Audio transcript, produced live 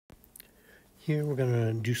Here we're going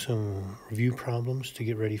to do some review problems to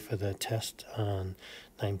get ready for the test on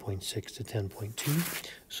 9.6 to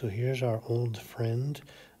 10.2. So here's our old friend,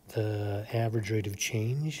 the average rate of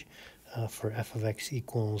change for f of x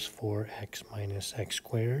equals 4x minus x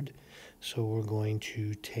squared. So we're going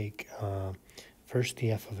to take first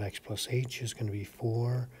the f of x plus h is going to be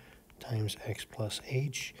 4 times x plus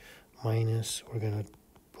h minus, we're going to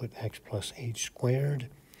put x plus h squared,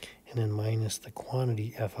 and then minus the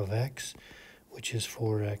quantity f of x, which is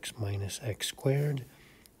 4x minus x squared,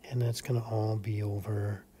 and that's going to all be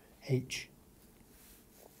over h.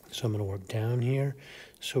 So I'm going to work down here.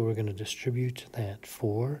 So we're going to distribute that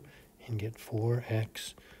 4 and get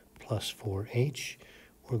 4x plus 4h.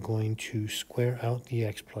 We're going to square out the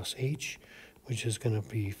x plus h, which is going to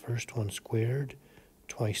be first one squared,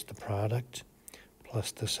 twice the product,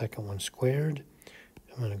 plus the second one squared.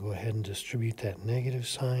 I'm going to go ahead and distribute that negative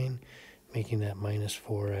sign, making that minus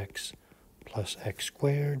 4x plus x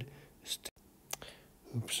squared.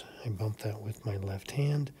 Oops, I bumped that with my left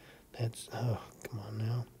hand. That's, oh, come on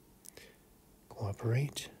now.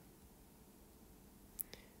 Cooperate.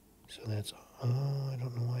 So that's, oh, I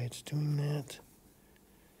don't know why it's doing that.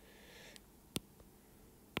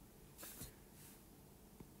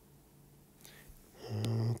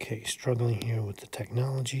 Okay, struggling here with the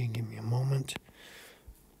technology. Give me a moment.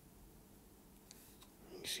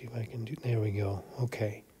 Let me see if I can do, there we go.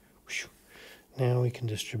 Okay. Whew. Now we can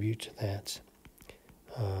distribute that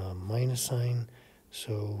minus sign.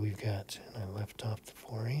 So we've got, and I left off the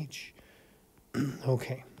 4h.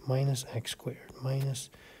 Okay, minus x squared, minus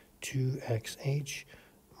 2xh,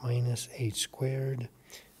 minus h squared.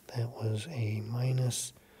 That was a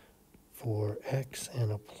minus 4x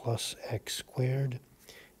and a plus x squared.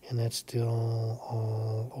 And that's still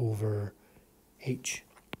all over h.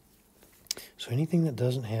 So anything that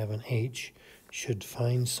doesn't have an h should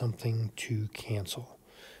find something to cancel.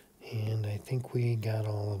 And I think we got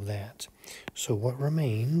all of that. So what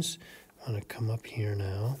remains, I'm going to come up here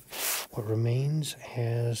now. What remains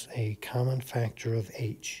has a common factor of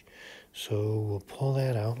h. So we'll pull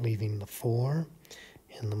that out, leaving the 4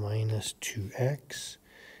 and the minus 2x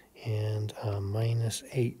and minus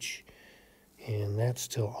h. And that's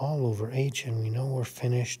still all over h, and we know we're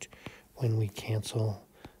finished when we cancel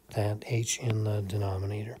that h in the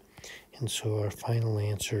denominator. And so our final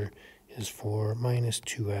answer is 4 minus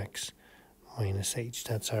 2x minus h.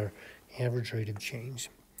 That's our average rate of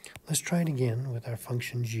change. Let's try it again with our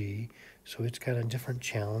function g. So it's got a different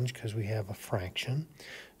challenge because we have a fraction.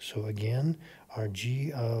 So again, our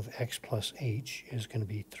g of x plus h is going to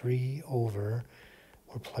be 3 over,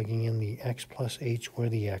 we're plugging in the x plus h where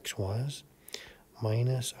the x was,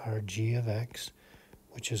 minus our g of x,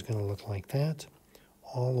 which is going to look like that,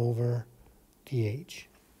 all over dh.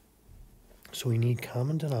 So we need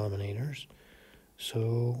common denominators.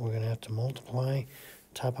 So we're going to have to multiply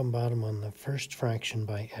top and bottom on the first fraction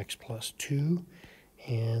by x plus 2,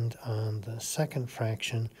 and on the second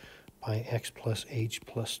fraction by x plus h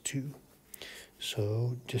plus 2.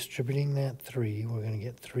 So distributing that 3, we're going to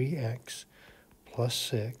get 3x plus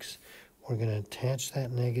 6. We're going to attach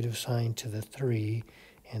that negative sign to the 3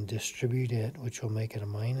 and distribute it, which will make it a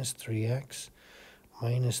minus 3x,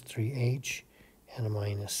 minus 3h, and a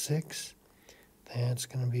minus 6. That's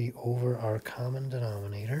going to be over our common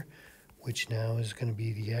denominator, which now is going to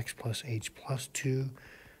be the x plus h plus 2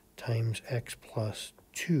 times x plus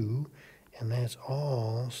 2, and that's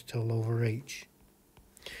all still over h.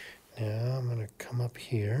 Now I'm going to come up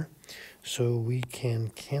here. So we can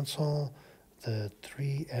cancel the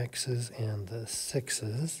 3x's and the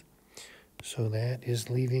 6's. So that is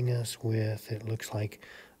leaving us with, it looks like,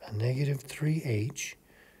 a negative 3h.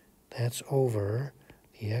 That's over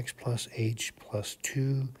the x plus h plus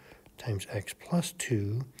 2 times x plus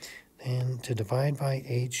 2. Then to divide by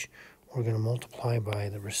h, we're going to multiply by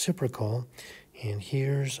the reciprocal. And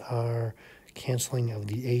here's our canceling of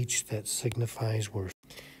the h that signifies we're.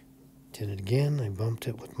 Did it again. I bumped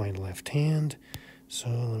it with my left hand. So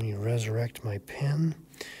let me resurrect my pen.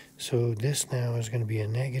 So this now is going to be a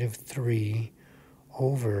negative 3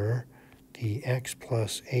 over the x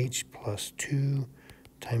plus h plus 2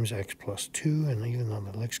 times x plus 2. And even though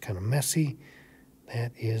that looks kind of messy,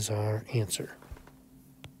 that is our answer.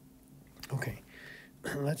 Okay,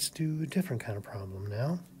 let's do a different kind of problem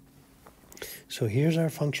now. So here's our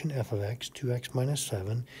function f of x, 2x minus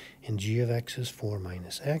 7, and g of x is 4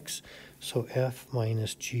 minus x. So f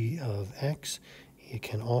minus g of x, it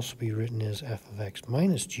can also be written as f of x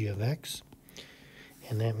minus g of x.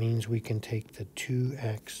 And that means we can take the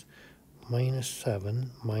 2x minus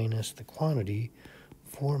 7 minus the quantity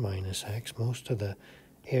 4 minus x. Most of the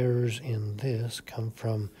errors in this come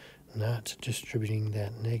from not distributing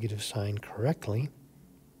that negative sign correctly.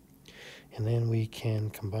 And then we can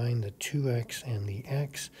combine the 2x and the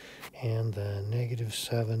x and the negative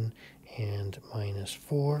 7 and minus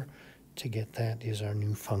 4 to get that is our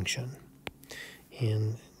new function.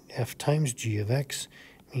 And f times g of x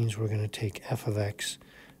means we're going to take f of x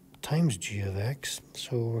times g of x.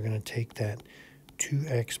 So we're going to take that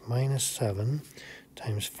 2x minus 7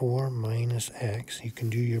 times 4 minus x. You can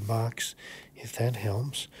do your box if that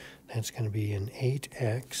helps. That's going to be an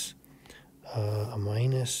 8x, a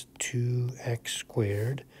minus 2x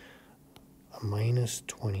squared, a minus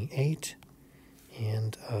 28,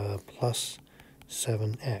 and a plus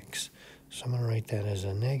 7x. So I'm going to write that as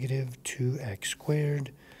a negative 2x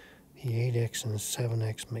squared. The 8x and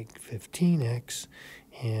 7x make 15x,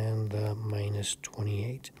 and minus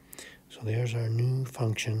 28. So there's our new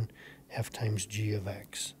function, f times g of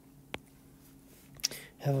x.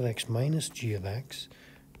 f of x minus g of x,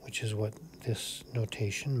 which is what this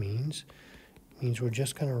notation means we're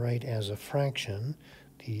just going to write as a fraction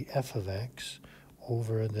the f of x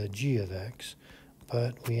over the g of x,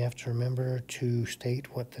 but we have to remember to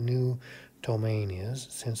state what the new domain is.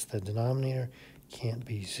 Since the denominator can't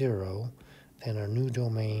be 0, then our new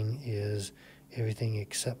domain is everything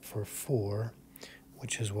except for 4,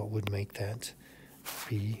 which is what would make that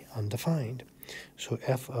be undefined. So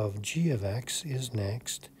f of g of x is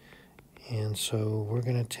next, and so we're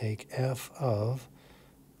going to take f of,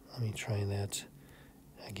 let me try that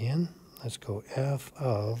again. Let's go f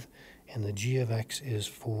of, and the g of x is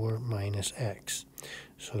 4 minus x.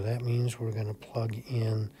 So that means we're going to plug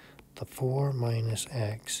in the 4 minus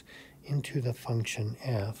x into the function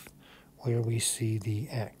f where we see the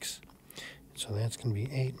x. So that's going to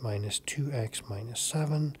be 8 minus 2x minus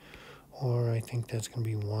 7, or I think that's going to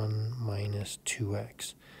be 1 minus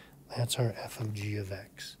 2x. That's our f of g of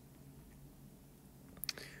x.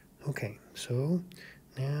 Okay, so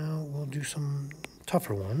now we'll do some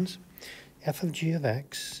tougher ones. F of g of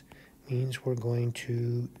x means we're going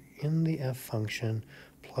to, in the f function,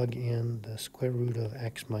 plug in the square root of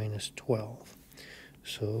x minus 12.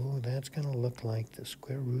 So that's going to look like the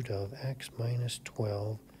square root of x minus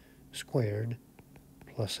 12 squared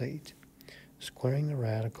plus 8. Squaring the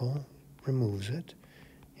radical removes it,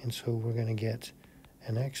 and so we're going to get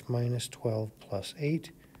an x minus 12 plus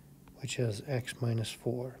 8, which is x minus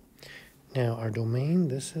 4. Now, our domain,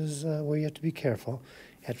 this is where you have to be careful.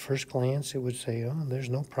 At first glance, it would say, oh, there's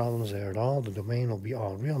no problems there at all. The domain will be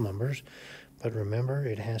all real numbers. But remember,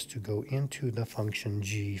 it has to go into the function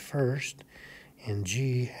g first, and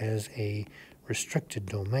g has a restricted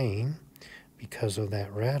domain. Because of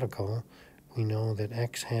that radical, we know that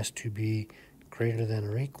x has to be greater than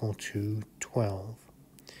or equal to 12.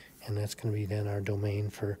 And that's going to be then our domain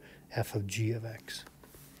for f of g of x.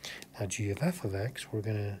 Now, g of f of x, we're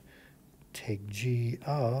going to take g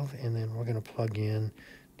of, and then we're going to plug in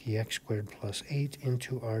the x squared plus 8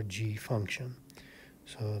 into our g function.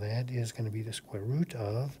 So that is going to be the square root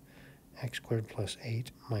of x squared plus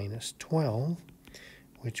 8 minus 12,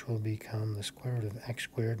 which will become the square root of x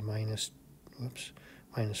squared minus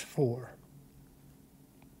 4.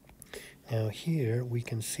 Now here we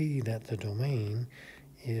can see that the domain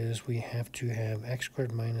is we have to have x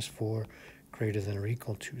squared minus 4 greater than or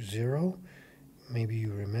equal to 0. Maybe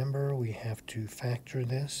you remember we have to factor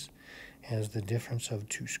this as the difference of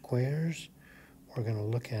two squares. We're going to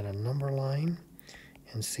look at a number line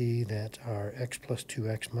and see that our x plus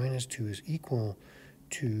 2x minus 2 is equal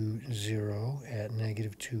to 0 at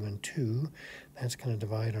negative 2 and 2. That's going to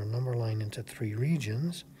divide our number line into 3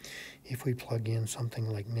 regions. If we plug in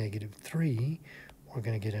something like negative 3, we're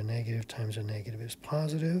going to get a negative times a negative is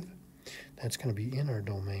positive. That's going to be in our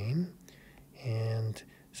domain. And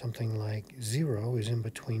something like 0 is in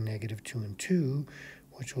between negative 2 and 2,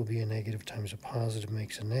 which will be a negative times a positive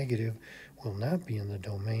makes a negative, will not be in the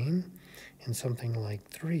domain. And something like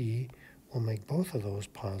 3 will make both of those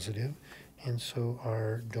positive. And so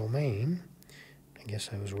our domain, I guess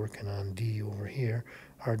I was working on D over here,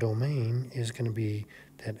 our domain is going to be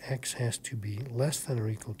that x has to be less than or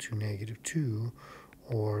equal to negative 2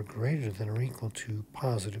 or greater than or equal to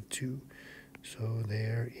positive 2. So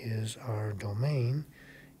there is our domain,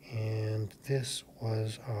 and this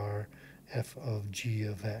was our f of g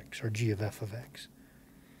of x, or g of f of x.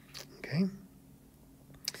 Okay?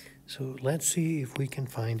 So let's see if we can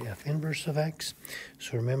find f inverse of x.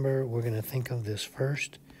 So remember, we're going to think of this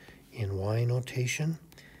first in y notation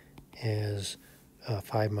as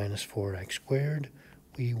 5 minus 4x squared.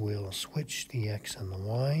 We will switch the x and the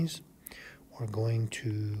y's. We're going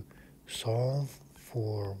to solve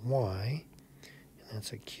for y, and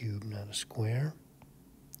that's a cube, not a square.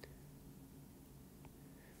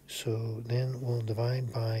 So then we'll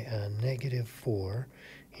divide by a -4,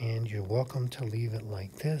 and you're welcome to leave it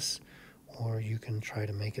like this, or you can try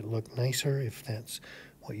to make it look nicer if that's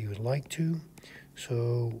what you would like to.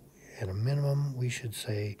 So at a minimum, we should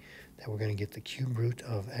say that we're going to get the cube root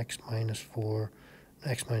of x minus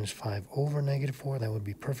 5 over -4. That would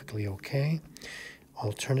be perfectly okay.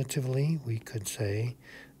 Alternatively, we could say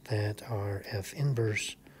that our f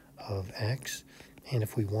inverse of x, and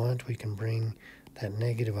if we want, we can bring that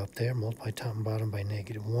negative up there, multiply top and bottom by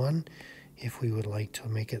 -1. If we would like to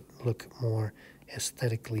make it look more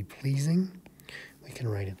aesthetically pleasing, we can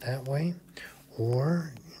write it that way.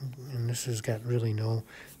 Or, and this has got really no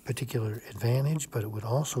particular advantage, but it would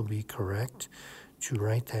also be correct to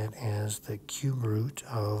write that as the cube root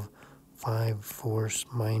of 5/4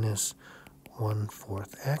 minus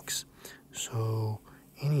 1/4 x. So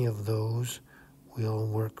any of those will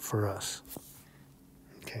work for us.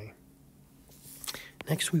 Okay.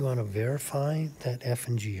 Next, we want to verify that f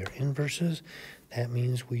and g are inverses. That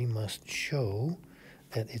means we must show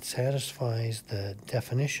that it satisfies the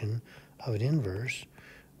definition of an inverse,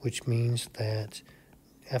 which means that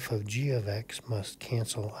f of g of x must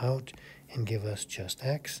cancel out and give us just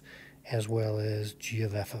x, as well as g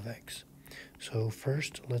of f of x. So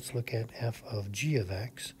first, let's look at f of g of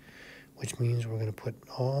x, which means we're going to put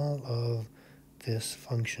all of this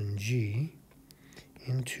function g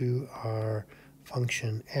into our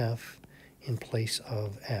function f in place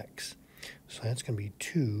of x. So that's going to be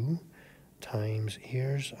 2 times,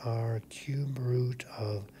 here's our cube root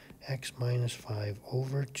of x minus 5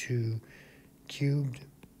 over 2 cubed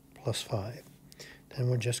plus 5. Then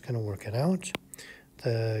we're just going to work it out.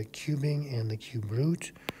 The cubing and the cube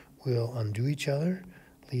root will undo each other,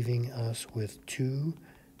 leaving us with 2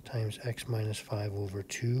 times x minus 5 over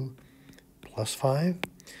 2 plus 5.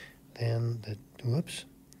 Then whoops,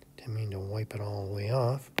 didn't mean to wipe it all the way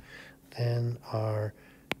off. Then our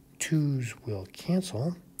 2's will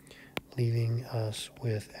cancel, leaving us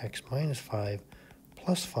with x minus 5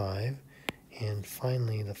 plus 5. And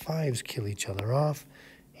finally, the 5's kill each other off,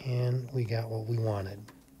 and we got what we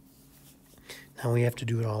wanted. Now we have to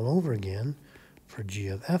do it all over again for g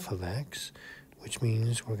of f of x, which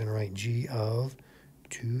means we're going to write g of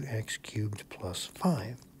 2x cubed plus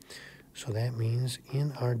 5. So that means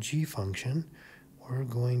in our g function, we're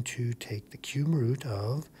going to take the cube root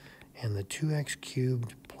of, and the 2x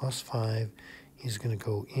cubed plus 5 is going to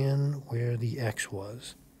go in where the x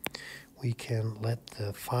was. We can let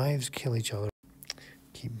the 5's kill each other.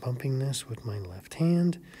 Keep bumping this with my left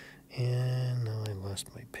hand, and now I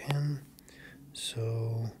lost my pen.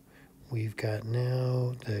 So we've got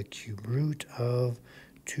now the cube root of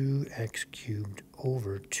 2x cubed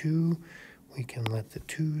over 2. We can let the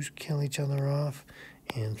 2's kill each other off,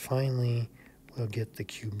 and finally we'll get the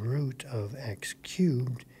cube root of x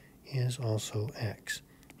cubed is also x.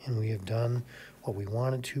 And we have done what we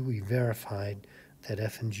wanted to. We verified that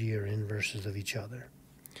f and g are inverses of each other.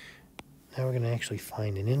 Now we're going to actually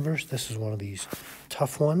find an inverse. This is one of these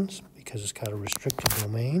tough ones because it's got a restricted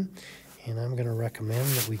domain. And I'm going to recommend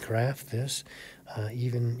that we graph this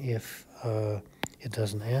even if it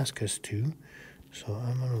doesn't ask us to. So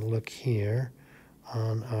I'm going to look here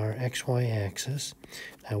on our xy axis.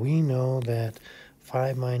 Now we know that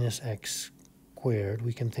 5 minus x squared,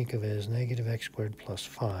 we can think of it as negative x squared plus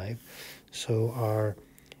 5. So our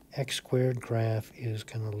x squared graph is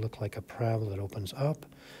going to look like a parabola that opens up.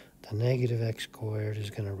 The negative x squared is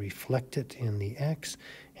going to reflect it in the x,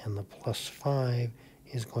 and the plus 5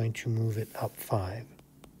 is going to move it up 5.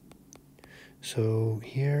 So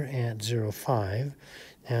here at 0, 5,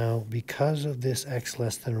 now because of this x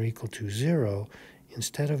less than or equal to 0,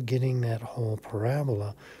 instead of getting that whole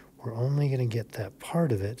parabola, we're only going to get that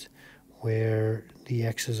part of it where the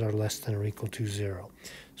x's are less than or equal to 0.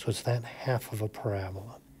 So it's that half of a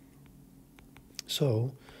parabola.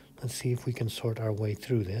 So let's see if we can sort our way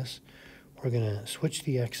through this. We're going to switch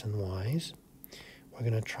the x and y's. We're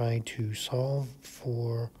going to try to solve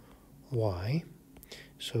for y.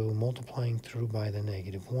 So multiplying through by the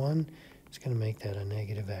 -1, it's going to make that a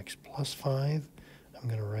negative x plus 5. I'm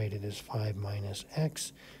going to write it as 5 minus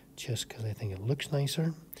x just because I think it looks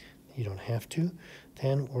nicer. You don't have to.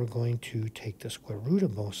 Then we're going to take the square root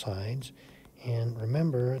of both sides, and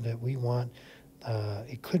remember that we want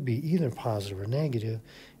it could be either positive or negative,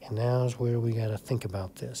 and now's where we got to think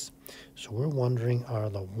about this. So we're wondering, are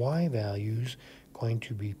the y values going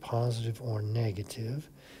to be positive or negative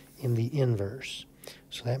in the inverse?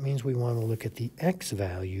 So that means we want to look at the x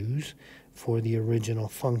values for the original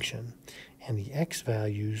function, and the x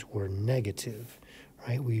values were negative,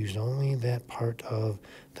 right? We used only that part of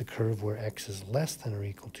the curve where x is less than or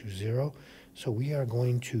equal to 0, So we are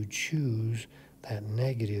going to choose that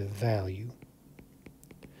negative value.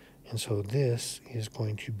 And so this is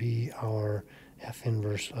going to be our f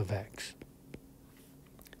inverse of x.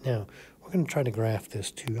 Now, we're going to try to graph this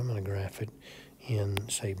too. I'm going to graph it in,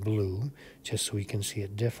 say, blue, just so we can see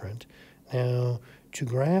it different. Now, to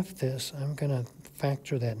graph this, I'm going to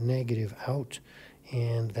factor that negative out,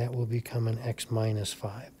 and that will become an x minus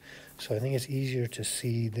 5. So I think it's easier to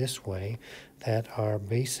see this way, that our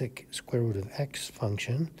basic square root of x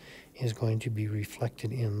function is going to be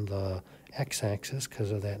reflected in the x-axis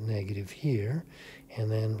because of that negative here, and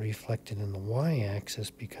then reflected in the y-axis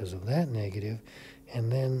because of that negative,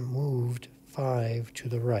 and then moved 5 to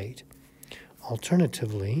the right.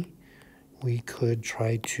 Alternatively, we could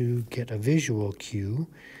try to get a visual cue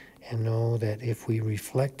and know that if we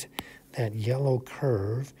reflect that yellow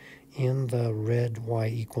curve in the red y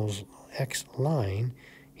equals x line,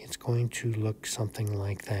 it's going to look something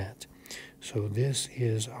like that. So this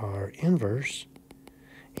is our inverse,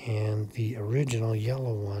 and the original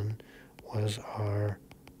yellow one was our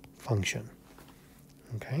function.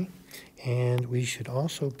 Okay? And we should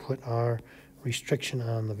also put our restriction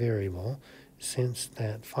on the variable, since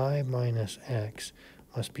that 5 minus x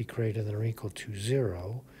must be greater than or equal to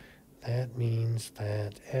 0. That means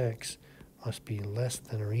that x must be less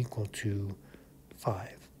than or equal to 5.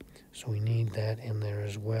 So we need that in there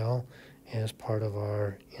as well as part of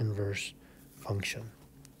our inverse function.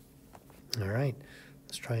 All right,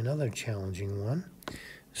 let's try another challenging one.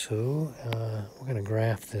 So we're going to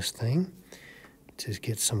graph this thing to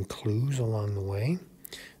get some clues along the way.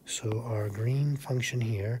 So our green function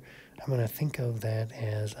here, I'm going to think of that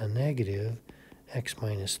as a negative x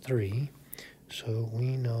minus 3. So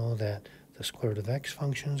we know that the square root of x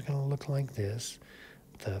function is going to look like this.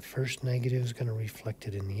 The first negative is going to reflect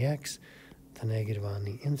it in the x. The negative on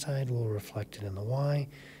the inside will reflect it in the y.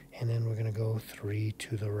 And then we're going to go 3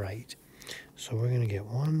 to the right. So we're going to get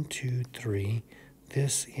 1, 2, 3.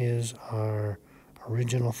 This is our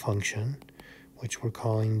original function, which we're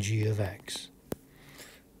calling g of x.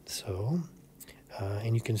 So,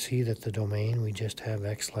 and you can see that the domain, we just have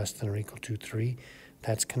x less than or equal to 3.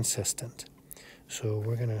 That's consistent. So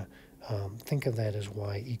we're going to think of that as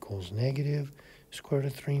y equals negative square root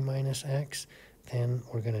of 3 minus x. Then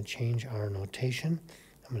we're going to change our notation.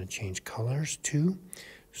 I'm going to change colors too.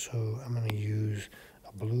 So I'm going to use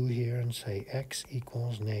a blue here and say x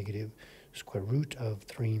equals negative square root of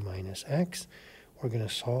 3 minus x. We're going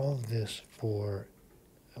to solve this for,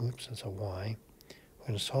 oops, that's a y. We're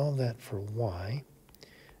going to solve that for y.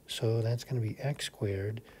 So that's going to be x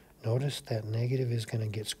squared. Notice that negative is going to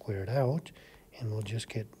get squared out, and we'll just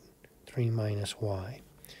get 3 minus y.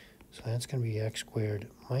 So that's going to be x squared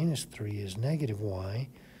minus 3 is negative y.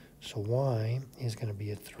 So y is going to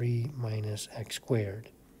be a 3 minus x squared.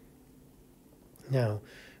 Now,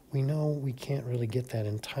 we know we can't really get that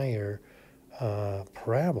entire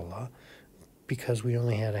parabola because we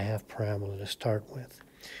only had a half parabola to start with.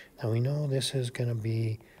 Now we know this is going to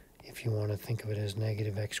be, if you want to think of it as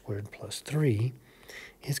negative x squared plus 3,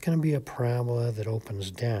 it's going to be a parabola that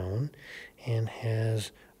opens down and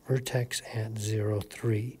has vertex at 0,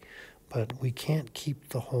 3. But we can't keep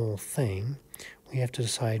the whole thing. We have to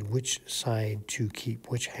decide which side to keep,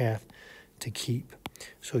 which half to keep.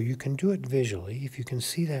 So you can do it visually. If you can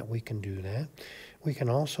see that, we can do that. We can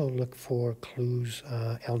also look for clues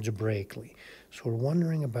algebraically. So we're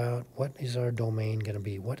wondering about what is our domain going to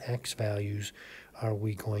be? What x values are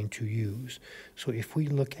we going to use? So if we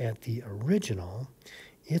look at the original,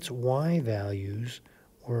 its y values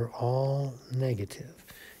were all negative.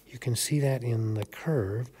 You can see that in the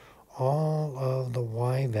curve. All of the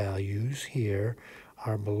y values here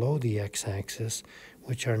are below the x-axis,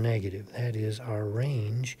 which are negative. That is, our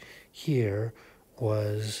range here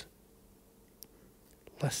was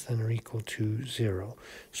less than or equal to 0.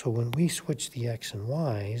 So when we switch the x and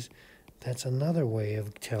y's, that's another way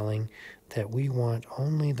of telling that we want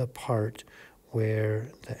only the part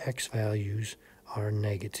where the x values are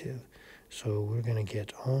negative. So we're going to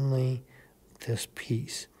get only this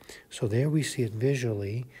piece. So there we see it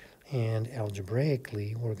visually, and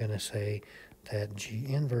algebraically we're going to say that g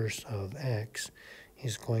inverse of x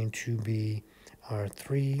is going to be our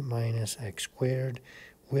 3 minus x squared.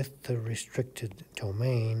 With the restricted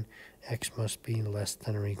domain, x must be less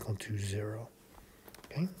than or equal to 0.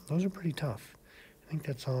 Okay, those are pretty tough. I think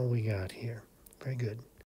that's all we got here. Very good.